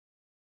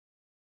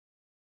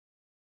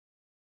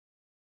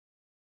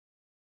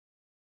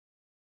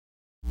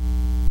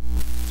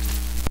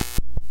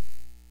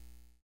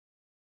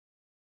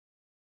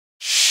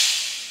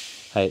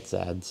Hey, it's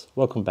Ads.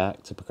 Welcome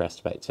back to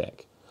Procrasturbate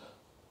Tech.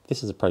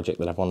 This is a project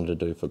that I've wanted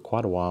to do for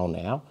quite a while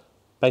now.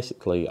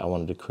 Basically, I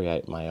wanted to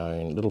create my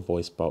own little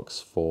voice box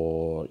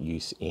for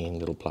use in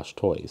little plush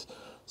toys.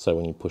 So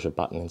when you push a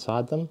button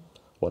inside them,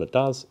 what it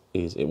does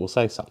is it will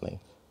say something.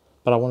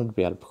 But I wanted to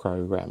be able to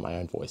program my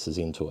own voices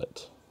into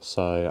it.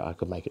 So I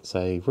could make it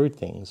say rude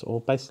things or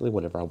basically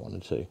whatever I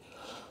wanted to.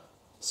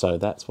 So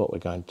that's what we're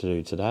going to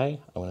do today.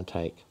 I'm going to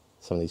take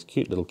some of these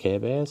cute little Care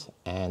Bears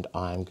and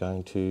I'm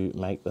going to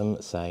make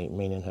them say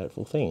mean and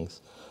hurtful things.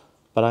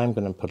 But I'm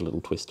going to put a little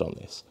twist on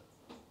this.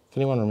 If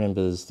anyone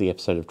remembers the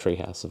episode of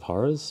Treehouse of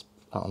Horrors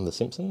on The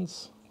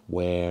Simpsons,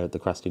 where the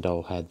Krusty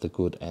Doll had the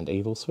good and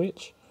evil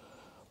switch,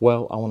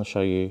 well, I want to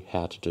show you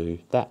how to do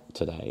that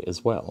today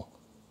as well.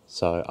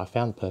 So I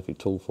found the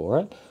perfect tool for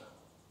it.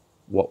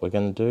 What we're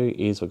going to do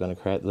is we're going to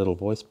create the little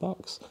voice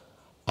box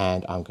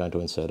and I'm going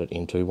to insert it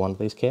into one of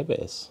these Care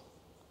Bears.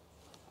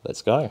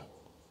 Let's go.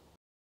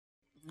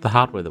 The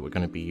hardware that we're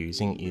going to be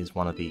using is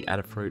one of the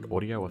Adafruit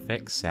Audio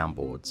FX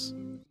Boards.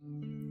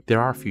 There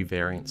are a few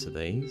variants of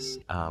these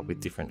with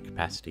different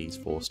capacities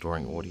for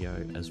storing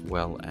audio, as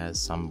well as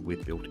some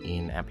with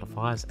built-in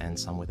amplifiers and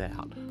some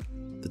without.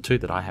 The two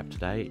that I have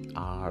today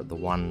are the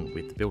one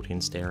with the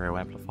built-in stereo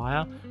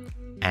amplifier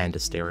and a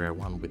stereo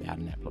one without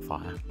an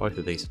amplifier. Both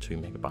of these are 2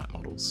 megabyte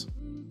models.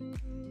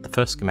 The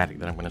first schematic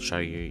that I'm going to show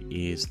you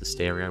is the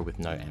stereo with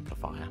no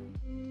amplifier.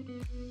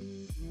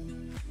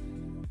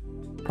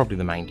 Probably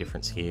the main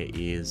difference here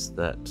is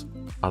that,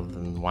 other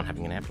than the one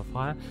having an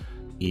amplifier,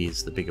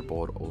 is the bigger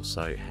board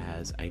also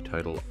has a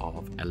total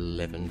of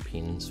 11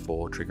 pins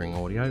for triggering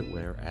audio,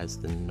 whereas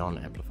the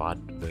non-amplified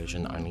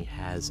version only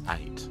has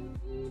 8.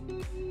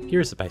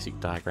 Here is the basic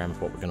diagram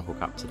of what we're going to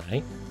hook up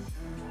today.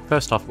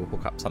 First off, we'll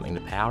hook up something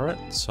to power it,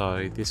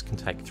 so this can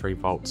take 3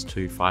 volts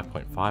to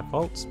 5.5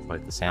 volts,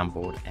 both the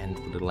soundboard and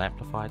the little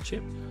amplifier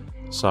chip.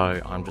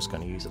 So I'm just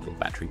going to use a little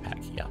battery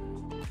pack here.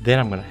 Then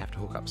I'm going to have to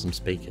hook up some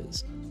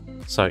speakers.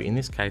 So in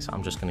this case,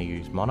 I'm just going to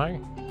use mono.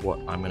 What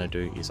I'm going to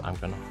do is I'm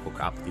going to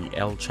hook up the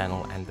L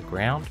channel and the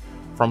ground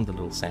from the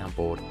little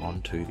soundboard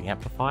onto the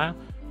amplifier,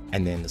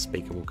 and then the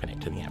speaker will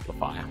connect to the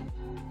amplifier.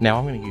 Now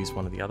I'm going to use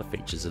one of the other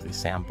features of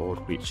this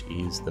soundboard, which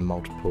is the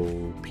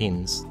multiple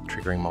pins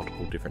triggering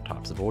multiple different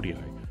types of audio.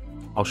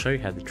 I'll show you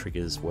how the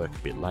triggers work a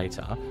bit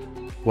later.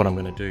 What I'm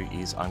going to do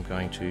is I'm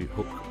going to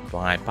hook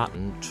my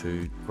button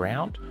to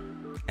ground,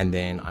 and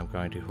then I'm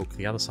going to hook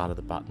the other side of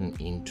the button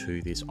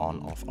into this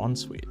on-off-on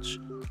switch.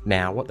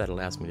 Now what that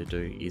allows me to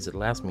do is it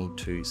allows me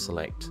to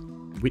select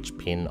which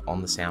pin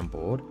on the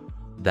soundboard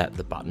that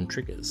the button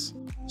triggers.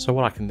 So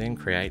what I can then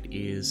create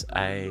is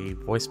a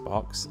voice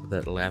box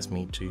that allows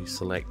me to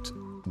select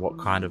what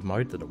kind of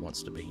mode that it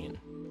wants to be in.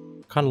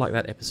 Kind of like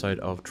that episode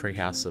of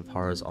Treehouse of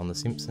Horrors on The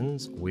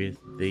Simpsons with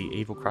the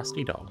evil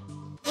Krusty Doll.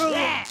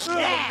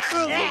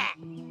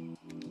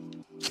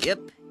 Yep,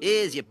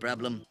 here's your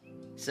problem.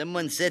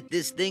 Someone set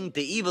this thing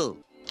to evil.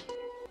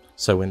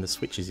 So when the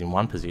switch is in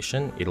one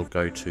position, it'll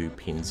go to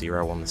pin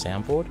 0 on the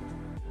soundboard.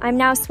 I'm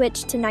now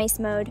switched to nice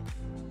mode.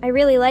 I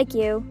really like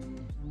you.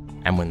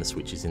 And when the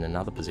switch is in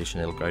another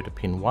position, it'll go to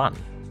pin 1.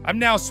 I'm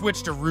now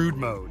switched to rude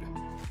mode.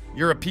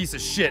 You're a piece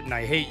of shit and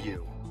I hate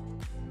you.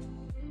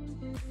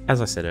 As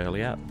I said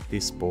earlier,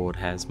 this board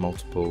has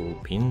multiple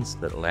pins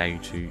that allow you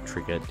to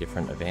trigger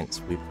different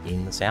events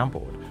within the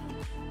soundboard.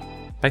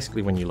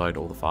 Basically, when you load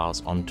all the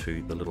files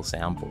onto the little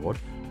soundboard,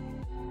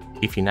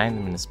 if you name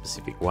them in a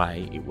specific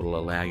way, it will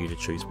allow you to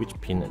choose which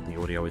pin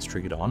the audio is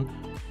triggered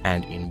on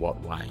and in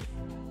what way.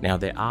 Now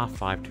there are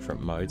 5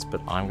 different modes,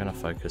 but I'm going to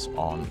focus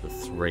on the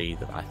 3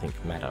 that I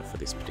think matter for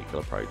this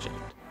particular project.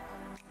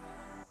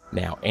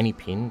 Now any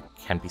pin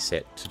can be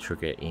set to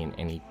trigger in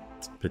any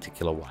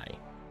particular way,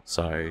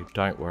 so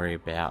don't worry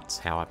about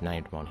how I've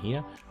named them on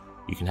here.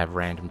 You can have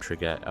random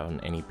trigger on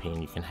any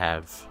pin, you can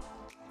have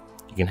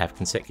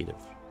consecutive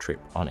trip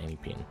on any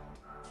pin.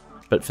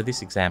 But for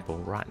this example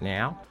right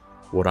now,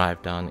 what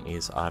I've done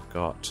is I've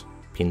got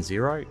pin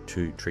 0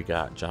 to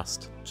trigger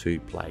just to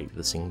play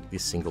this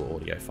single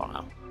audio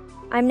file.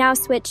 I'm now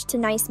switched to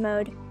nice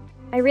mode.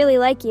 I really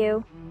like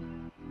you.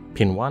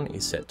 Pin 1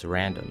 is set to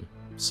random,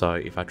 so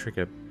if I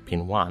trigger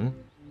pin 1,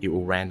 it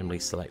will randomly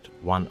select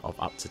one of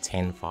up to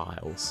 10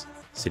 files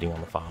sitting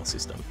on the file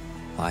system.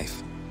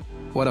 Life.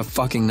 What a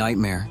fucking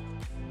nightmare.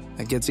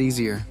 It gets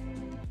easier.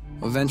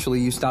 Eventually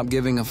you stop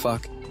giving a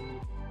fuck.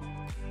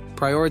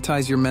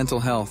 Prioritize your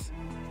mental health.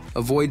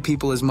 Avoid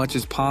people as much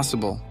as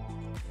possible.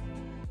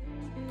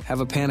 Have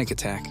a panic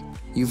attack.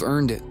 You've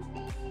earned it.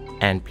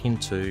 And pin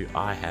 2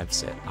 I have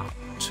set up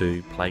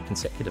to play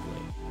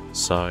consecutively.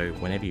 So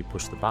whenever you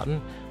push the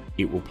button,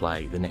 it will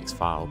play the next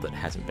file that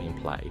hasn't been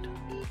played.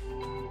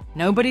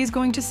 Nobody's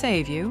going to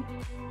save you.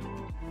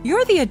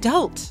 You're the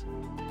adult.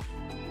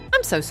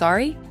 I'm so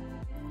sorry.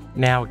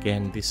 Now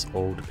again, this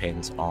all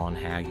depends on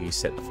how you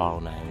set the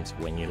file names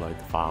when you load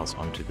the files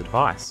onto the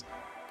device.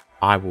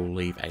 I will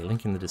leave a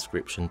link in the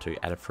description to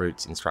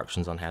Adafruit's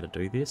instructions on how to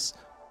do this,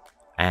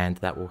 and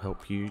that will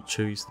help you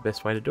choose the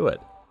best way to do it.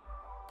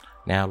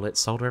 Now let's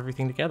solder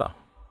everything together.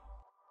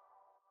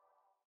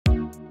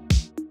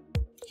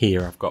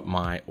 Here I've got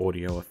my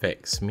Audio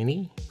FX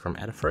Mini from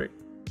Adafruit,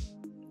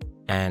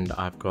 and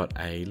I've got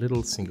a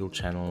little single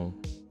channel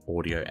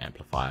audio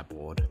amplifier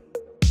board.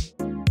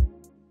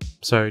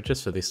 So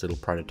just for this little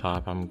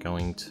prototype, I'm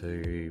going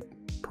to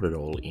put it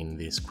all in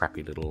this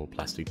crappy little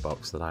plastic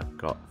box that I've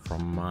got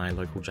from my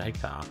local J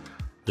car. I'm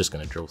just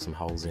going to drill some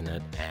holes in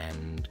it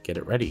and get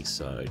it ready,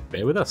 so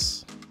bear with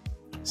us.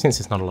 Since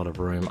there's not a lot of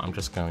room, I'm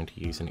just going to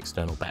use an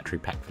external battery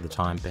pack for the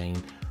time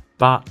being,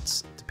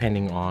 but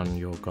depending on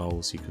your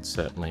goals, you could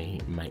certainly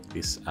make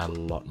this a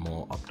lot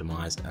more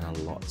optimized and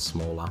a lot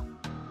smaller.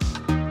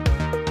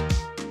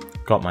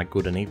 Got my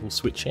good and evil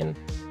switch in,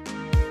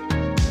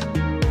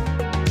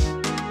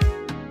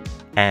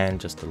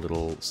 and just a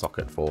little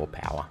socket for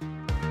power.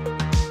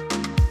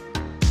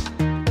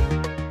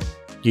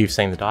 You've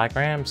seen the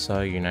diagram, so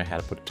you know how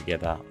to put it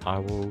together. I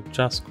will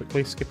just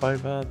quickly skip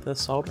over the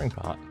soldering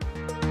part.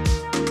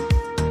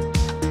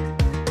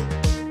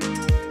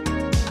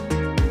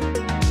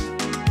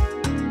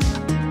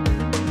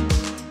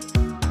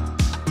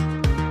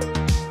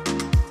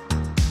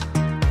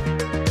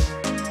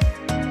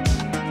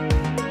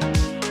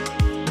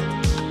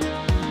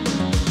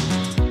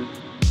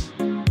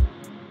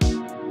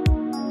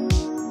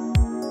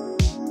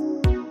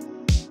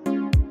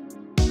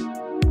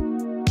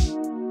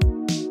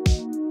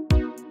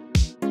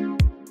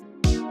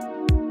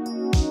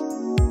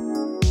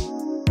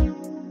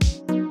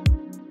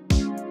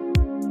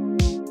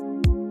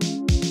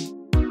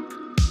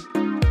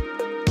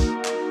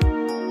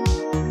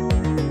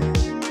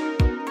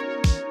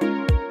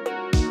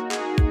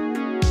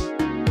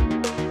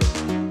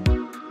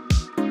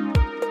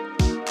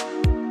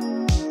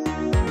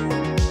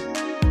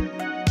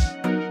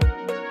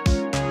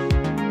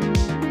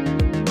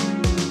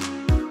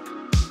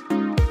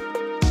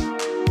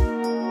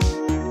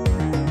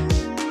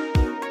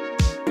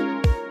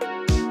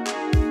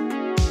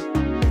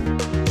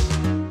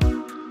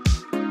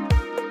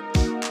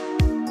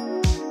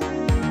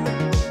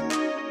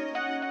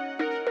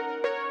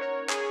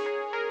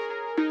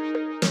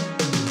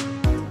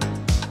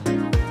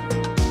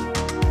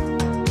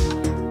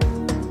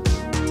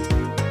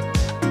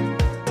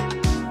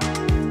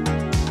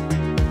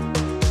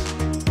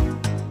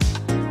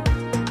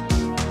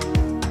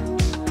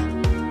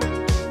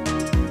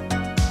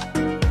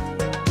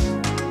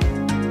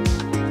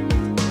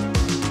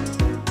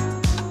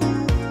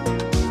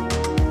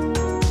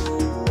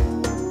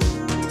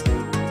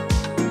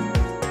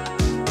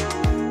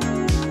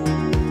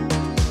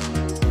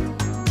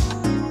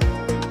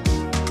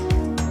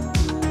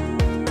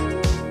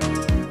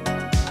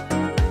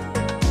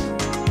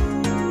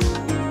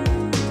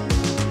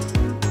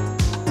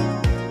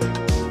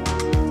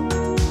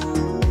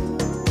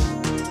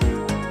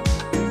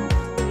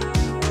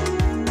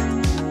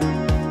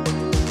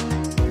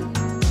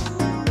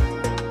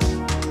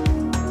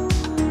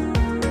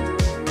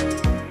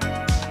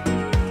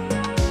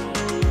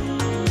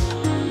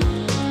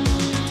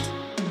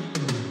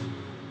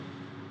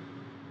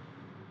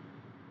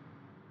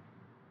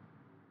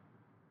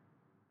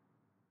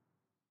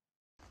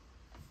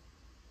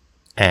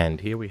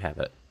 And here we have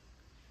it.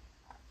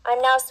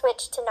 I'm now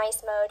switched to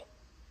nice mode.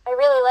 I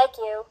really like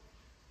you.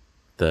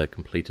 The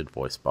completed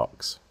voice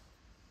box.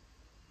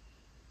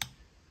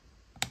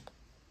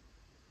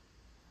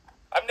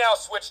 I'm now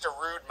switched to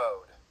rude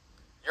mode.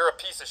 You're a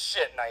piece of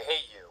shit and I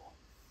hate you.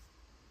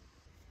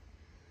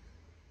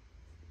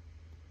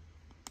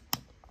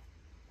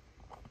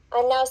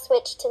 I'm now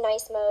switched to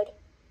nice mode.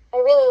 I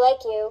really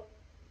like you.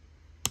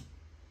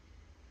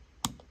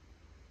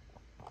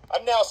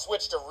 I'm now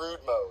switched to rude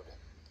mode.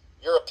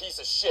 You're a piece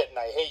of shit and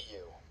I hate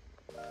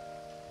you.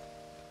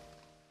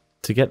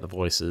 To get the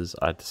voices,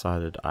 I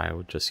decided I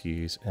would just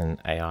use an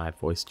AI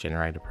voice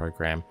generator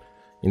program.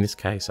 In this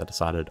case, I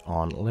decided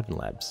on 11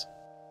 Labs.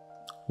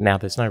 Now,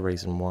 there's no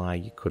reason why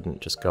you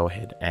couldn't just go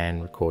ahead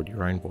and record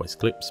your own voice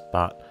clips,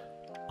 but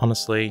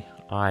honestly,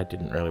 I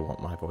didn't really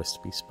want my voice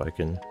to be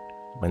spoken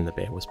when the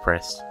bear was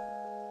pressed.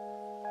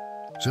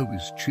 So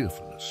is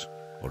cheerfulness,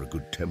 or a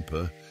good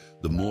temper.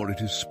 The more it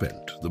is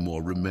spent, the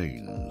more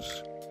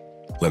remains.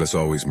 Let us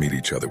always meet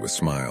each other with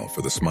smile,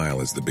 for the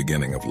smile is the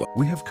beginning of love.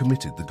 We have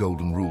committed the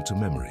golden rule to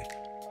memory.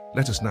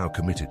 Let us now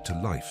commit it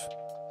to life.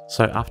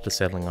 So after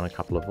settling on a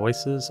couple of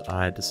voices,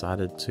 I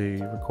decided to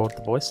record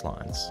the voice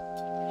lines.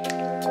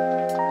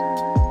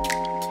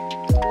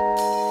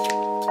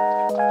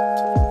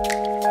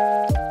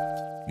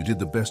 You did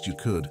the best you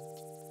could,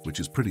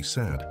 which is pretty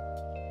sad.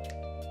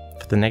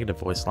 For the negative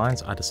voice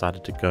lines, I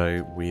decided to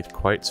go with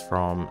quotes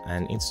from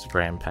an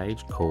Instagram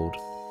page called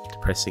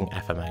Depressing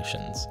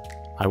Affirmations.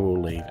 I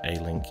will leave a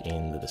link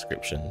in the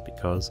description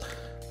because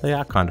they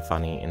are kind of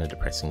funny in a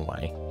depressing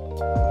way.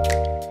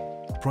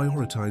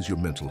 Prioritize your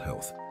mental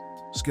health.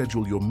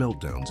 Schedule your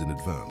meltdowns in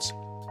advance.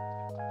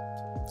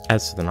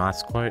 As for the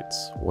nice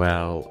quotes,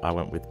 well, I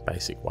went with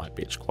basic white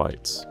bitch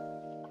quotes.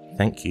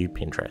 Thank you,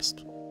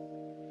 Pinterest.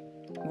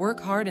 Work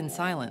hard in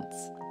silence.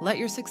 Let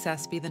your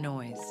success be the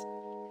noise.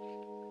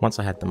 Once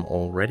I had them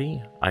all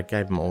ready, I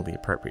gave them all the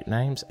appropriate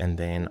names and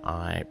then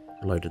I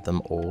loaded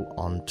them all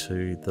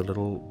onto the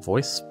little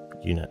voice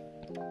unit.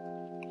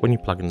 When you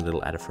plug in the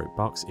little Adafruit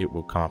box, it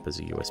will come up as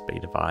a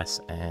USB device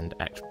and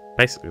act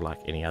basically like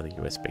any other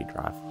USB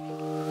drive.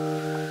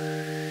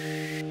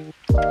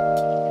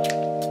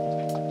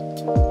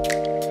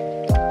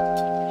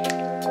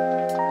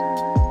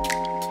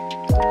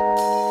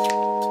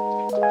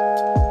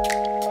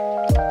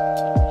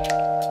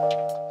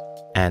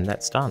 And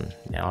that's done.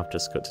 Now I've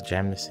just got to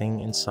jam this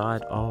thing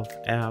inside of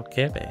our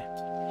Care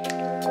Bear.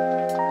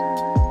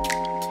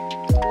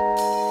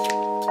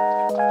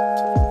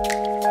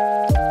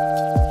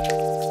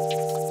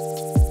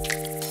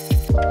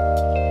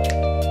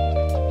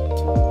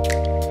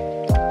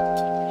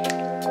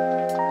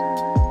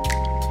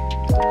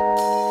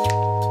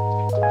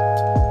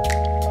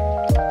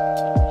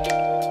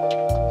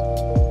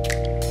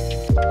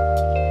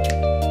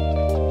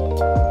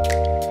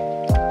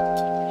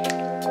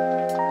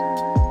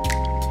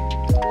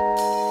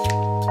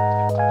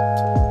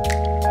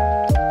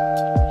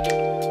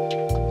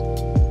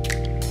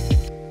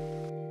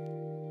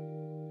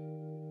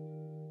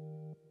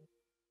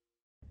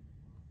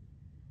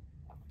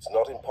 It's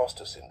not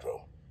imposter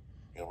syndrome.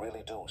 You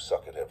really do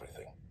suck at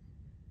everything.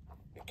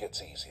 It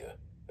gets easier.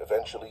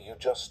 Eventually you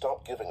just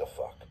stop giving a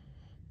fuck.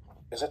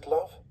 Is it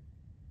love?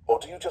 Or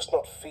do you just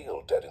not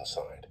feel dead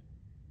inside?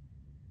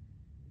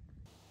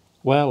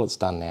 Well, it's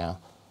done now.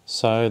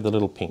 So the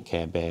little pink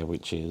Care Bear,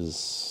 which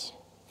is,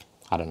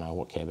 I don't know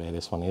what Care Bear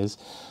this one is,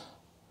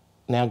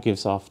 now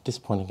gives off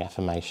disappointing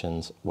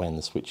affirmations when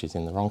the switch is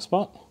in the wrong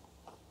spot.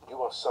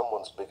 You are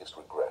someone's biggest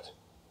regret.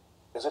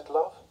 Is it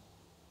love?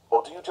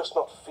 Or do you just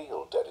not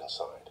feel dead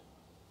inside?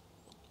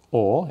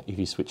 Or, if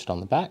you switched on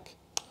the back,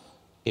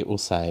 it will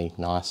say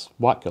nice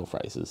white girl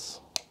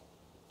phrases.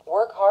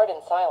 Work hard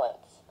in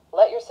silence.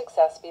 Let your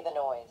success be the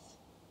noise.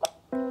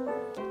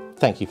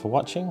 Thank you for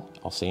watching.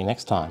 I'll see you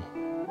next time.